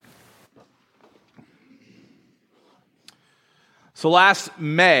So last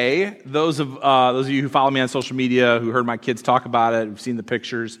May, those of you who follow me on social media, who heard my kids talk about it, who've seen the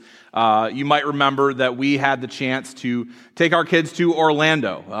pictures, you might remember that we had the chance to take our kids to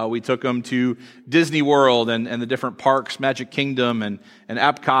Orlando. We took them to Disney World and the different parks, Magic Kingdom and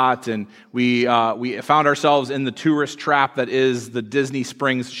Epcot, and we found ourselves in the tourist trap that is the Disney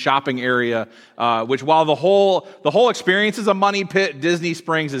Springs shopping area, which while the whole experience is a money pit, Disney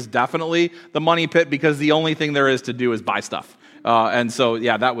Springs is definitely the money pit because the only thing there is to do is buy stuff. And so,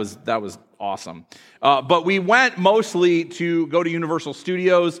 yeah, that was awesome. But we went mostly to go to Universal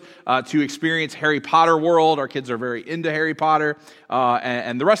Studios to experience Harry Potter World. Our kids are very into Harry Potter.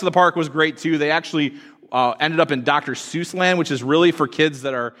 And the rest of the park was great, too. They actually ended up in Dr. Seuss Land, which is really for kids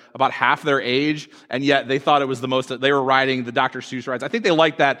that are about half their age, and yet they thought it was the most, they were riding the Dr. Seuss rides. I think they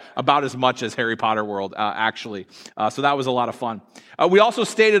liked that about as much as Harry Potter World, actually. So that was a lot of fun. We also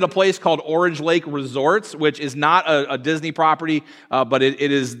stayed at a place called Orange Lake Resorts, which is not a Disney property, but it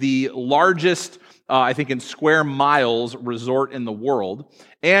is the largest, I think in square miles, resort in the world,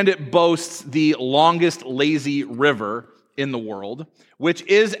 and it boasts the longest lazy river in the world, which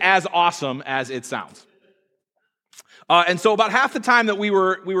is as awesome as it sounds. And so about half the time that we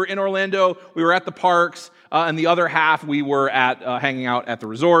were in Orlando, we were at the parks, and the other half we were at hanging out at the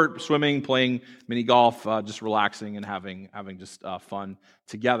resort, swimming, playing mini golf, just relaxing and having just fun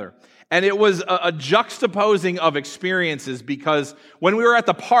together. And it was a juxtaposing of experiences because when we were at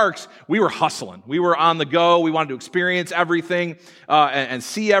the parks, we were hustling. We were on the go. We wanted to experience everything and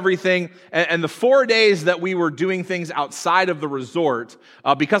see everything. And the 4 days that we were doing things outside of the resort,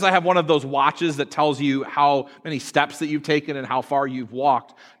 because I have one of those watches that tells you how many steps that you've taken and how far you've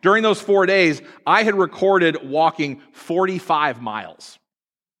walked, during those 4 days, I had recorded walking 45 miles.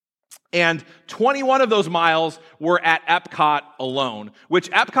 And 21 of those miles were at Epcot alone, which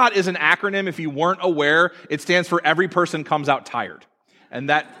Epcot is an acronym. If you weren't aware, it stands for Every Person Comes Out Tired. And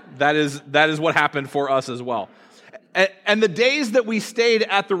that is what happened for us as well. And the days that we stayed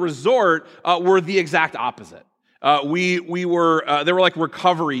at the resort were the exact opposite. They were like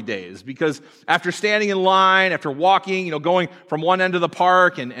recovery days because after standing in line, after walking, going from one end of the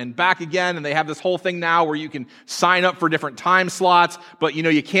park and back again, and they have this whole thing now where you can sign up for different time slots, but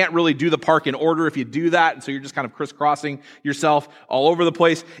you can't really do the park in order if you do that, and so you're just kind of crisscrossing yourself all over the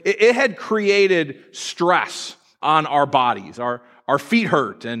place. It had created stress on our bodies. Our feet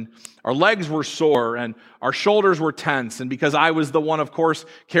hurt, and our legs were sore, and our shoulders were tense, and because I was the one, of course,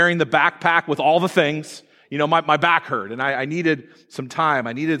 carrying the backpack with all the things, my back hurt, and I needed some time.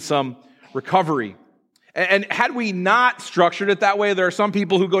 I needed some recovery. And had we not structured it that way, there are some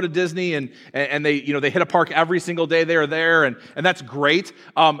people who go to Disney and they hit a park every single day they are there, and that's great.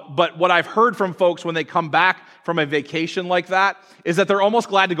 But what I've heard from folks when they come back from a vacation like that is that they're almost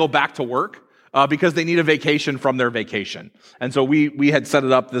glad to go back to work because they need a vacation from their vacation. And so we had set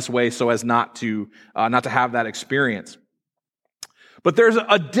it up this way so as not to have that experience. But there's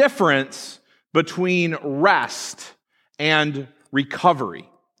a difference between rest and recovery.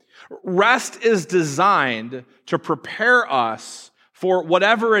 Rest is designed to prepare us for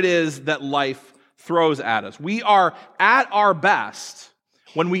whatever it is that life throws at us. We are at our best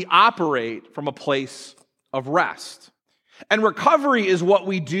when we operate from a place of rest. And recovery is what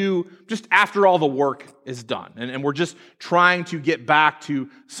we do just after all the work is done. And we're just trying to get back to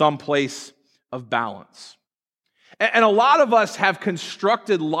some place of balance. And a lot of us have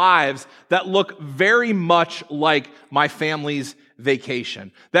constructed lives that look very much like my family's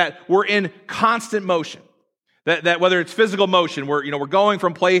vacation, that we're in constant motion, that whether it's physical motion, we're going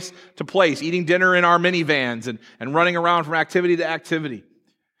from place to place, eating dinner in our minivans and running around from activity to activity.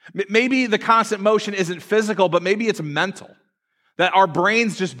 Maybe the constant motion isn't physical, but maybe it's mental. That our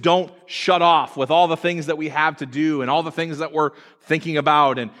brains just don't shut off with all the things that we have to do and all the things that we're thinking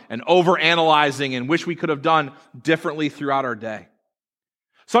about and overanalyzing and wish we could have done differently throughout our day.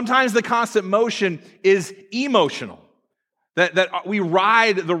 Sometimes the constant motion is emotional. That we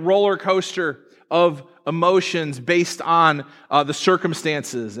ride the roller coaster of emotions based on the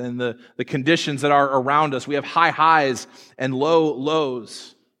circumstances and the conditions that are around us. We have high highs and low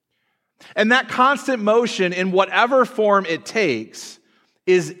lows. And that constant motion, in whatever form it takes,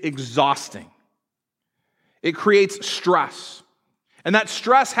 is exhausting. It creates stress. And that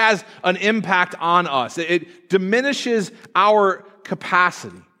stress has an impact on us. It diminishes our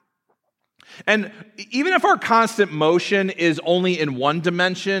capacity. And even if our constant motion is only in one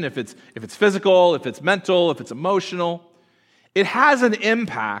dimension, if it's physical, if it's mental, if it's emotional, it has an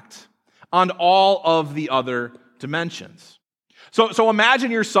impact on all of the other dimensions. So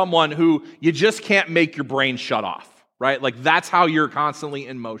imagine you're someone who you just can't make your brain shut off, right? Like that's how you're constantly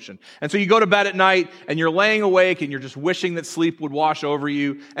in motion. And so you go to bed at night and you're laying awake and you're just wishing that sleep would wash over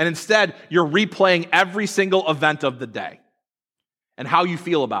you. And instead, you're replaying every single event of the day and how you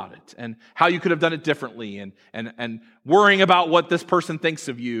feel about it and how you could have done it differently and worrying about what this person thinks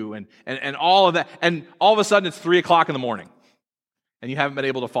of you and all of that. And all of a sudden, it's 3 o'clock in the morning and you haven't been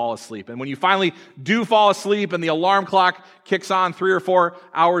able to fall asleep. And when you finally do fall asleep and the alarm clock kicks on 3 or 4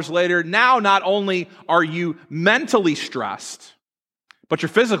 hours later, now not only are you mentally stressed, but you're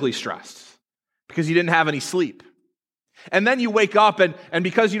physically stressed because you didn't have any sleep. And then you wake up and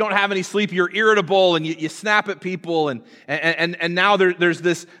because you don't have any sleep, you're irritable and you snap at people and now there's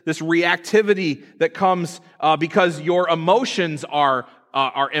this reactivity that comes because your emotions are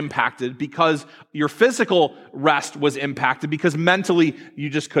impacted, because your physical rest was impacted, because mentally you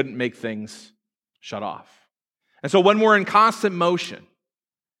just couldn't make things shut off. And so when we're in constant motion,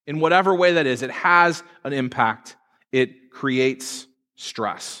 in whatever way that is, it has an impact. It creates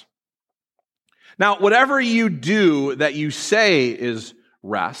stress. Now, whatever you do that you say is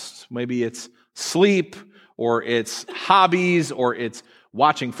rest, maybe it's sleep or it's hobbies or it's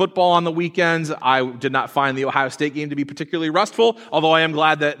watching football on the weekends. I did not find the Ohio State game to be particularly restful, although I am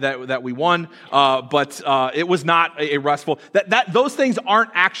glad that we won. But it was not a restful. Those things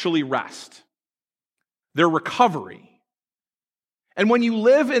aren't actually rest. They're recovery. And when you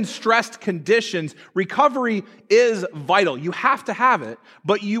live in stressed conditions, recovery is vital. You have to have it,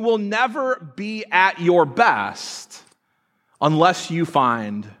 but you will never be at your best unless you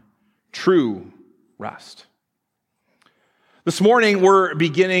find true rest. This morning, we're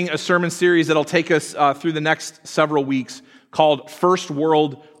beginning a sermon series that'll take us through the next several weeks called First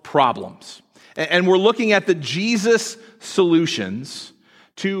World Problems. And we're looking at the Jesus solutions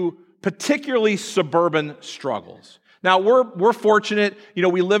to particularly suburban struggles. Now, we're fortunate,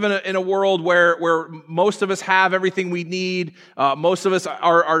 we live in a world where most of us have everything we need. Most of us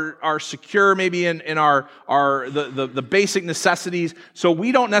are secure maybe in the basic necessities. So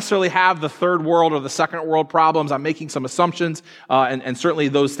we don't necessarily have the third world or the second world problems. I'm making some assumptions, and certainly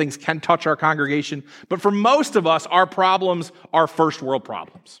those things can touch our congregation. But for most of us, our problems are first world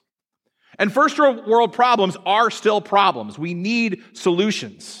problems. And first world problems are still problems. We need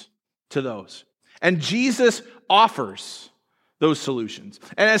solutions to those. And Jesus offers those solutions.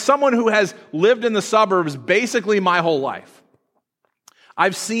 And as someone who has lived in the suburbs basically my whole life,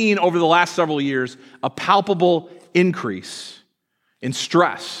 I've seen over the last several years a palpable increase in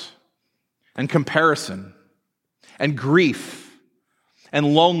stress and comparison and grief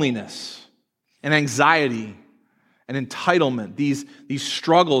and loneliness and anxiety and entitlement. These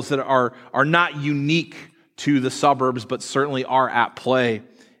struggles that are not unique to the suburbs, but certainly are at play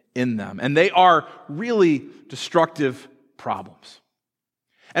in them. And they are really destructive problems.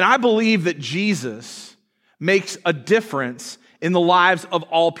 And I believe that Jesus makes a difference in the lives of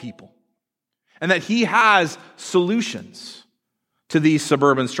all people, and that he has solutions to these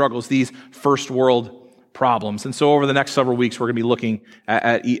suburban struggles, these first world problems. And so over the next several weeks, we're going to be looking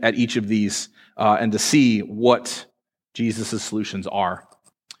at each of these and to see what Jesus' solutions are.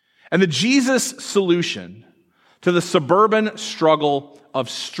 And the Jesus solution to the suburban struggle of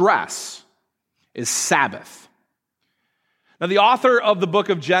stress is Sabbath. Now, the author of the book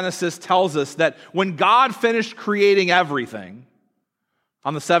of Genesis tells us that when God finished creating everything,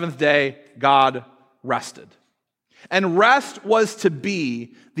 on the seventh day, God rested. And rest was to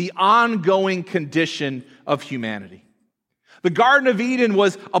be the ongoing condition of humanity. The Garden of Eden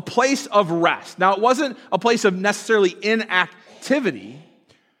was a place of rest. Now, it wasn't a place of necessarily inactivity,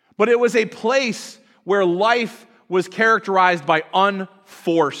 but it was a place where life was characterized by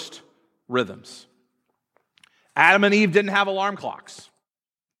unforced rhythms. Adam and Eve didn't have alarm clocks.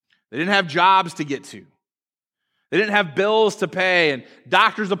 They didn't have jobs to get to. They didn't have bills to pay and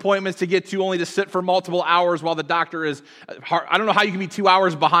doctor's appointments to get to only to sit for multiple hours while the doctor is... I don't know how you can be 2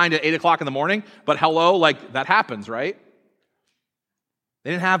 hours behind at 8 o'clock in the morning, but hello, like that happens, right?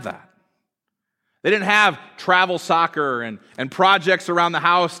 They didn't have that. They didn't have travel soccer and projects around the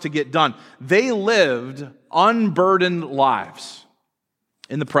house to get done. They lived unburdened lives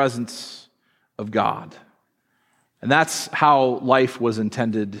in the presence of God. And that's how life was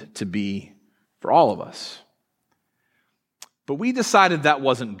intended to be for all of us. But we decided that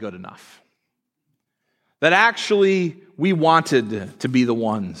wasn't good enough. That actually we wanted to be the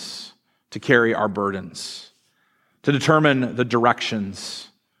ones to carry our burdens, to determine the directions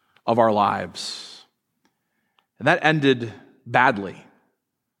of our lives. And that ended badly.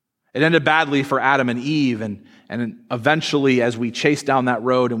 It ended badly for Adam and Eve, and eventually as we chase down that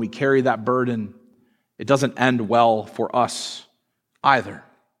road and we carry that burden, it doesn't end well for us either.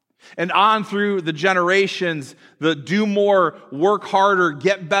 And on through the generations, the do more, work harder,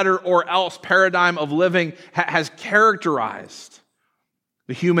 get better, or else paradigm of living has characterized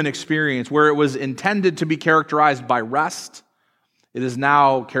the human experience. Where it was intended to be characterized by rest, it is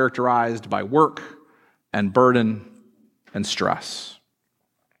now characterized by work and burden and stress.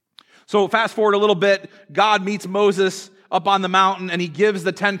 So fast forward a little bit, God meets Moses up on the mountain and he gives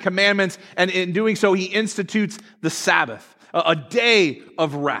the 10 commandments, and in doing so he institutes the Sabbath, a day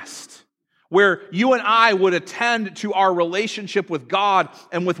of rest, where you and I would attend to our relationship with God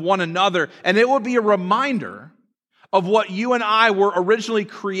and with one another, and it would be a reminder of what you and I were originally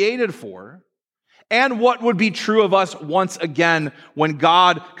created for, and what would be true of us once again when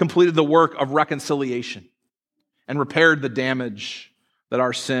God completed the work of reconciliation and repaired the damage that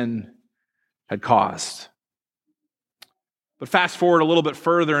our sin had caused. But fast forward a little bit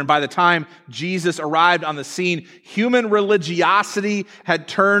further, and by the time Jesus arrived on the scene, human religiosity had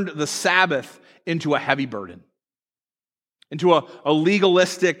turned the Sabbath into a heavy burden, into a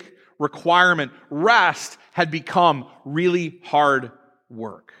legalistic requirement. Rest had become really hard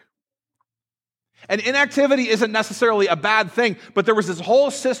work. And inactivity isn't necessarily a bad thing, but there was this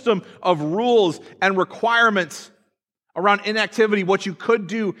whole system of rules and requirements around inactivity, what you could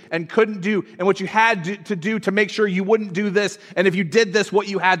do and couldn't do, and what you had to do to make sure you wouldn't do this, and if you did this, what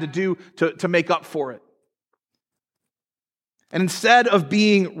you had to do to make up for it. And instead of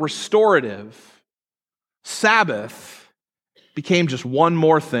being restorative, Sabbath became just one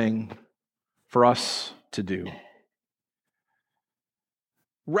more thing for us to do.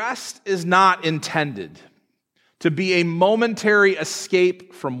 Rest is not intended to be a momentary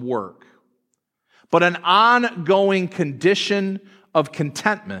escape from work, but an ongoing condition of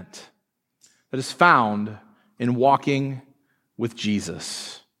contentment that is found in walking with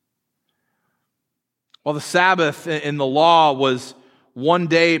Jesus. While the Sabbath in the law was one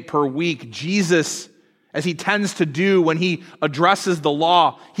day per week, Jesus, as he tends to do when he addresses the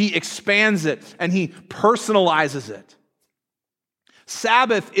law, he expands it and he personalizes it.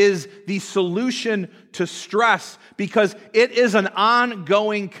 Sabbath is the solution to stress because it is an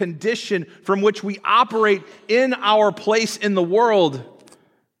ongoing condition from which we operate in our place in the world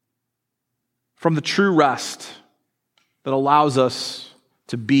from the true rest that allows us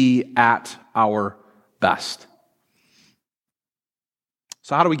to be at our best.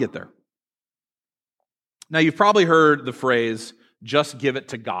 So how do we get there? Now, you've probably heard the phrase, just give it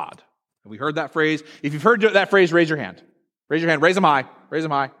to God. Have we heard that phrase? If you've heard that phrase, raise your hand. Raise your hand. Raise them high. Raise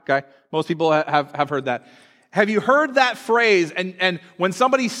them high. Okay? Most people have heard that. Have you heard that phrase, and when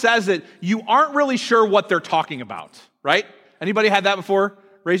somebody says it, you aren't really sure what they're talking about, right? Anybody had that before?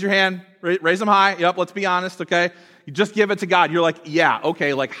 Raise your hand. Raise them high. Yep, let's be honest, okay? You just give it to God. You're like, yeah,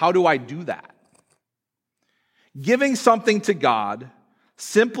 okay, like how do I do that? Giving something to God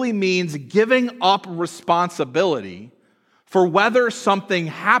simply means giving up responsibility for whether something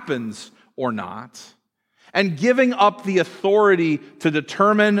happens or not, and giving up the authority to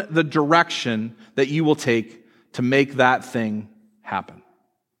determine the direction that you will take to make that thing happen.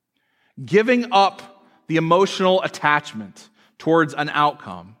 Giving up the emotional attachment towards an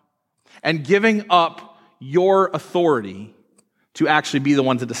outcome, and giving up your authority to actually be the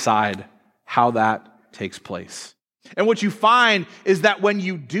one to decide how that takes place. And what you find is that when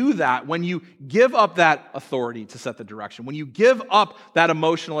you do that, when you give up that authority to set the direction, when you give up that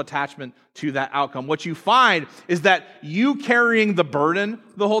emotional attachment to that outcome, what you find is that you carrying the burden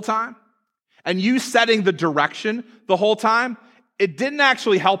the whole time and you setting the direction the whole time, it didn't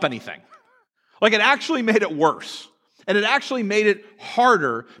actually help anything. Like, it actually made it worse. And it actually made it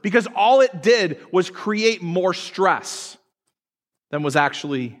harder because all it did was create more stress than was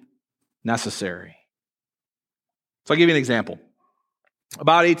actually necessary. So I'll give you an example.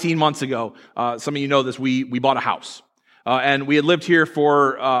 About 18 months ago, some of you know this, we bought a house. And we had lived here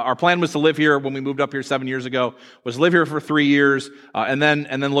our plan was to live here when we moved up here 7 years ago, was live here for 3 years, and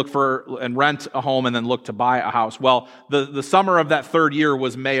then look for and rent a home and then look to buy a house. Well, the summer of that third year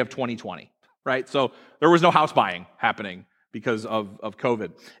was May of 2020, right? So there was no house buying happening because of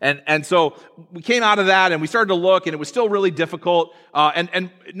COVID. And so we came out of that and we started to look, and it was still really difficult.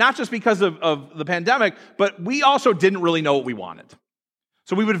 And not just because of the pandemic, but we also didn't really know what we wanted.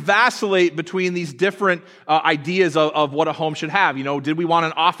 So we would vacillate between these different ideas of what a home should have. You know, did we want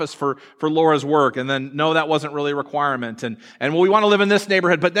an office for Laura's work? And then, no, that wasn't really a requirement. And well, we want to live in this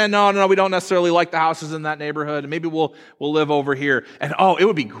neighborhood, but then, no, we don't necessarily like the houses in that neighborhood. And maybe we'll live over here. And, it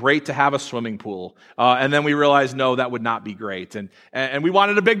would be great to have a swimming pool. And then we realized, no, that would not be great. And we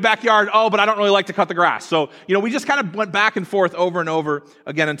wanted a big backyard. But I don't really like to cut the grass. So, we just kind of went back and forth over and over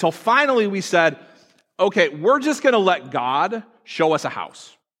again until finally we said, okay, we're just going to let God show us a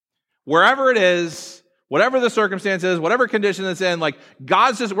house. Wherever it is, whatever the circumstance is, whatever condition it's in, like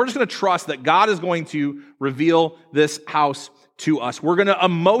we're just going to trust that God is going to reveal this house to us. We're going to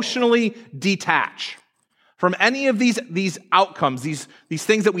emotionally detach from any of these outcomes, these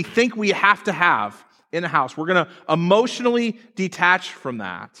things that we think we have to have in a house. We're going to emotionally detach from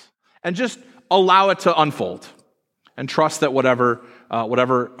that and just allow it to unfold and trust that whatever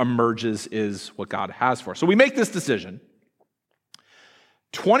emerges is what God has for us. So we make this decision.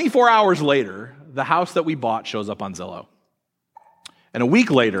 24 hours later, the house that we bought shows up on Zillow. And a week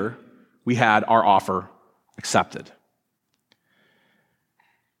later, we had our offer accepted.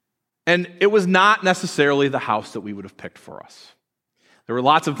 And it was not necessarily the house that we would have picked for us. There were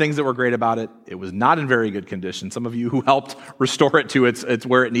lots of things that were great about it. It was not in very good condition. Some of you who helped restore it to its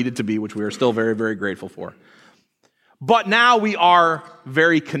where it needed to be, which we are still very, very grateful for. But now we are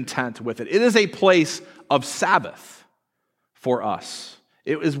very content with it. It is a place of Sabbath for us.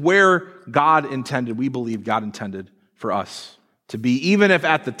 It is where God intended, we believe God intended for us to be, even if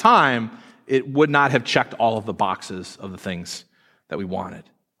at the time it would not have checked all of the boxes of the things that we wanted.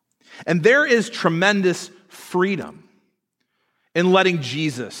 And there is tremendous freedom in letting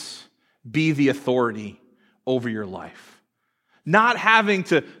Jesus be the authority over your life. Not having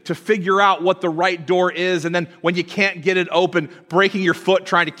to figure out what the right door is, and then when you can't get it open, breaking your foot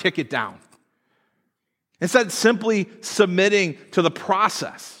trying to kick it down. Instead, simply submitting to the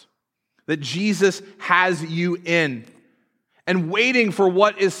process that Jesus has you in and waiting for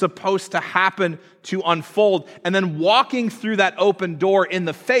what is supposed to happen to unfold, and then walking through that open door in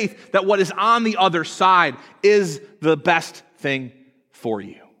the faith that what is on the other side is the best thing for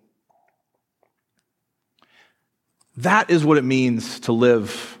you. That is what it means to live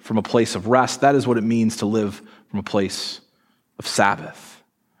from a place of rest. That is what it means to live from a place of Sabbath.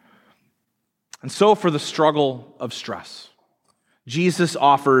 And so for the struggle of stress, Jesus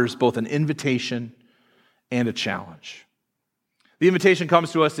offers both an invitation and a challenge. The invitation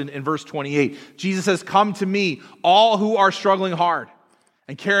comes to us in verse 28. Jesus says, "Come to me, all who are struggling hard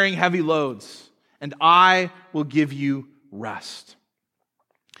and carrying heavy loads, and I will give you rest."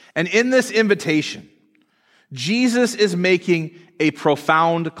 And in this invitation, Jesus is making a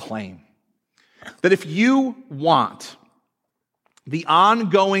profound claim that if you want the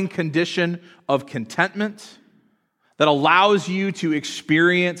ongoing condition of contentment that allows you to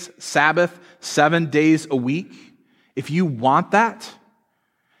experience Sabbath 7 days a week, if you want that,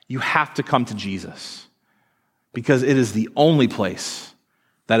 you have to come to Jesus because it is the only place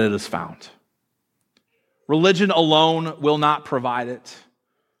that it is found. Religion alone will not provide it.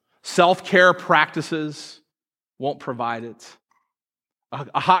 Self-care practices won't provide it.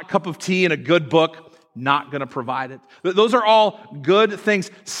 A hot cup of tea and a good book, not going to provide it. Those are all good things.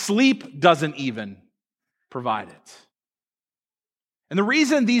 Sleep doesn't even provide it. And the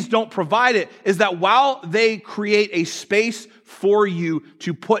reason these don't provide it is that while they create a space for you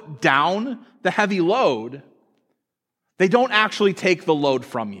to put down the heavy load, they don't actually take the load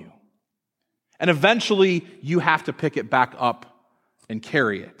from you. And eventually, you have to pick it back up and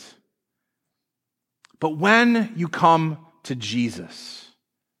carry it. But when you come to Jesus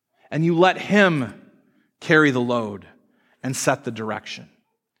and you let Him carry the load and set the direction,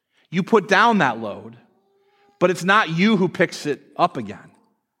 you put down that load, but it's not you who picks it up again.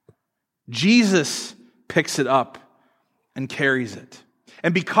 Jesus picks it up and carries it.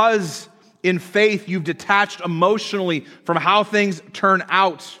 And because in faith you've detached emotionally from how things turn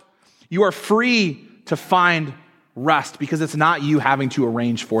out, you are free to find rest because it's not you having to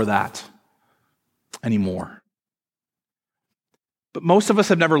arrange for that anymore. But most of us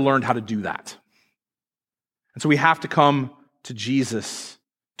have never learned how to do that. And so we have to come to Jesus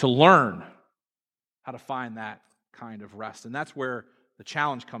to learn how to find that kind of rest. And that's where the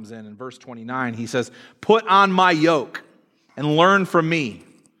challenge comes in. In verse 29, he says, "Put on my yoke and learn from me.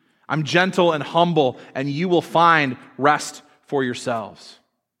 I'm gentle and humble, and you will find rest for yourselves."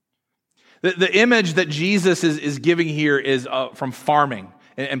 The image that Jesus is giving here is from farming,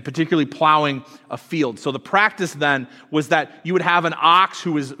 and particularly plowing a field. So the practice then was that you would have an ox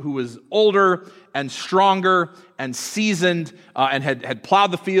who was older and stronger and seasoned and had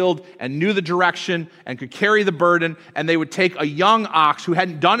plowed the field and knew the direction and could carry the burden, and they would take a young ox who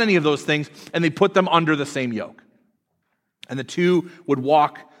hadn't done any of those things and they put them under the same yoke. And the two would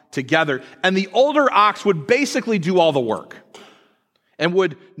walk together. And the older ox would basically do all the work and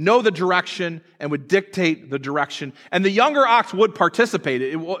would know the direction and would dictate the direction. And the younger ox would participate.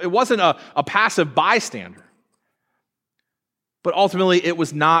 It wasn't a passive bystander. But ultimately, it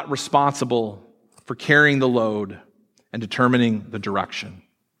was not responsible for carrying the load and determining the direction.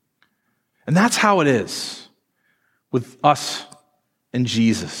 And that's how it is with us and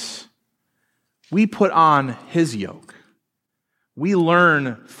Jesus. we put on his yoke. We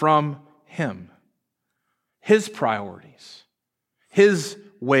learn from him, his priorities, his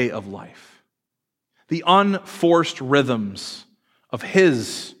way of life, the unforced rhythms of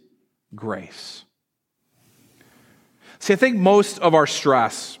his grace. See, I think most of our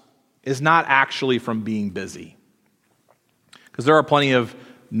stress is not actually from being busy, because there are plenty of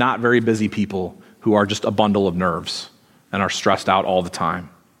not very busy people who are just a bundle of nerves and are stressed out all the time.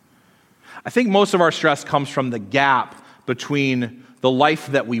 I think most of our stress comes from the gap between the life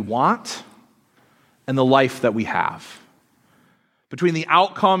that we want and the life that we have, between the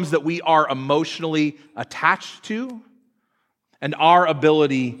outcomes that we are emotionally attached to and our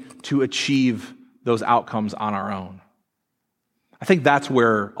ability to achieve those outcomes on our own. I think that's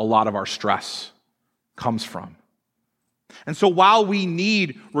where a lot of our stress comes from. And so while we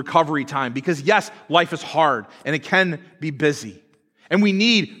need recovery time, because yes, life is hard and it can be busy, and we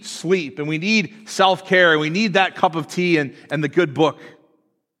need sleep, and we need self-care, and we need that cup of tea and the good book,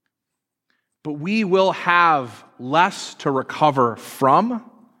 but we will have less to recover from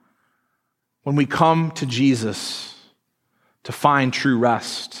when we come to Jesus to find true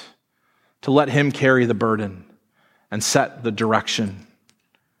rest, to let him carry the burden and set the direction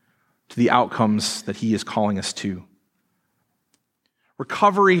to the outcomes that he is calling us to.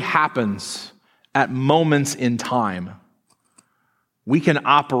 Recovery happens at moments in time. We can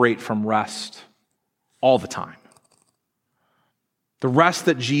operate from rest all the time. The rest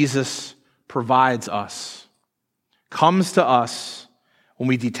that Jesus provides us comes to us when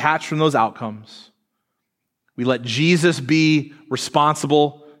we detach from those outcomes. We let Jesus be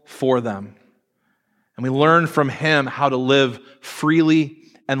responsible for them. And we learn from him how to live freely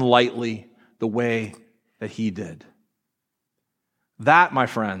and lightly the way that he did. That, my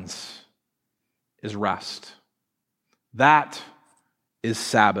friends, is rest. That is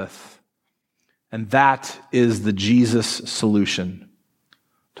Sabbath. And that is the Jesus solution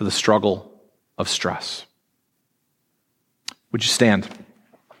to the struggle of stress. Would you stand?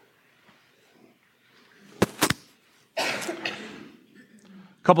 A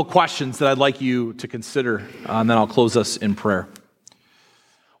couple questions that I'd like you to consider, and then I'll close us in prayer.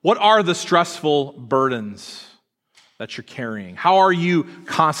 What are the stressful burdens that you're carrying? How are you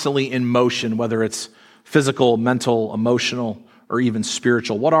constantly in motion, whether it's physical, mental, emotional, or even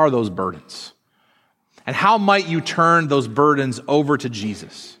spiritual? What are those burdens? And how might you turn those burdens over to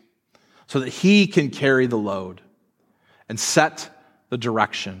Jesus so that he can carry the load and set the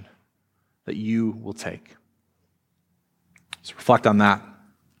direction that you will take? So reflect on that.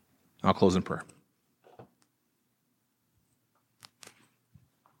 I'll close in prayer.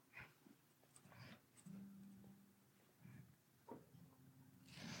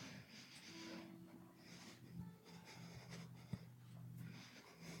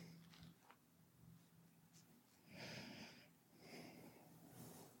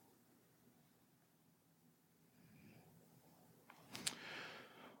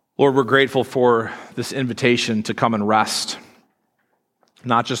 Lord, we're grateful for this invitation to come and rest,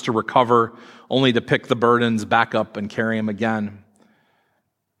 not just to recover, only to pick the burdens back up and carry them again,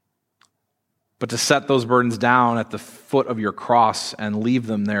 but to set those burdens down at the foot of your cross and leave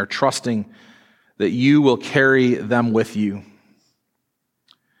them there, trusting that you will carry them with you, and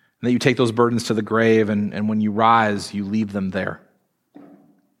that you take those burdens to the grave, and when you rise, you leave them there.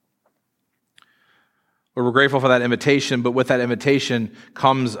 Lord, we're grateful for that invitation, but with that invitation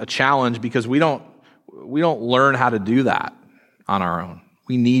comes a challenge, because we don't learn how to do that on our own.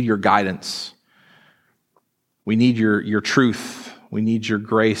 We need your guidance. We need your truth. We need your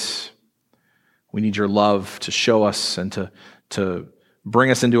grace. We need your love to show us and to bring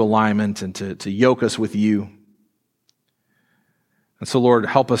us into alignment and to yoke us with you. And so, Lord,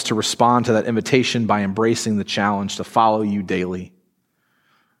 help us to respond to that invitation by embracing the challenge to follow you daily.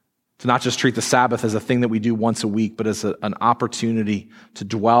 To not just treat the Sabbath as a thing that we do once a week, but as an opportunity to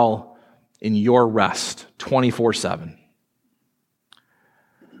dwell in your rest 24/7.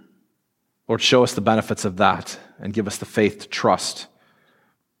 Lord, show us the benefits of that and give us the faith to trust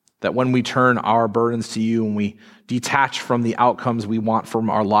that when we turn our burdens to you and we detach from the outcomes we want from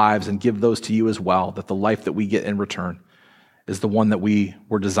our lives and give those to you as well, that the life that we get in return is the one that we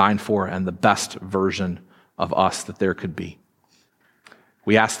were designed for and the best version of us that there could be.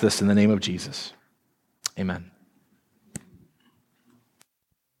 We ask this in the name of Jesus. Amen.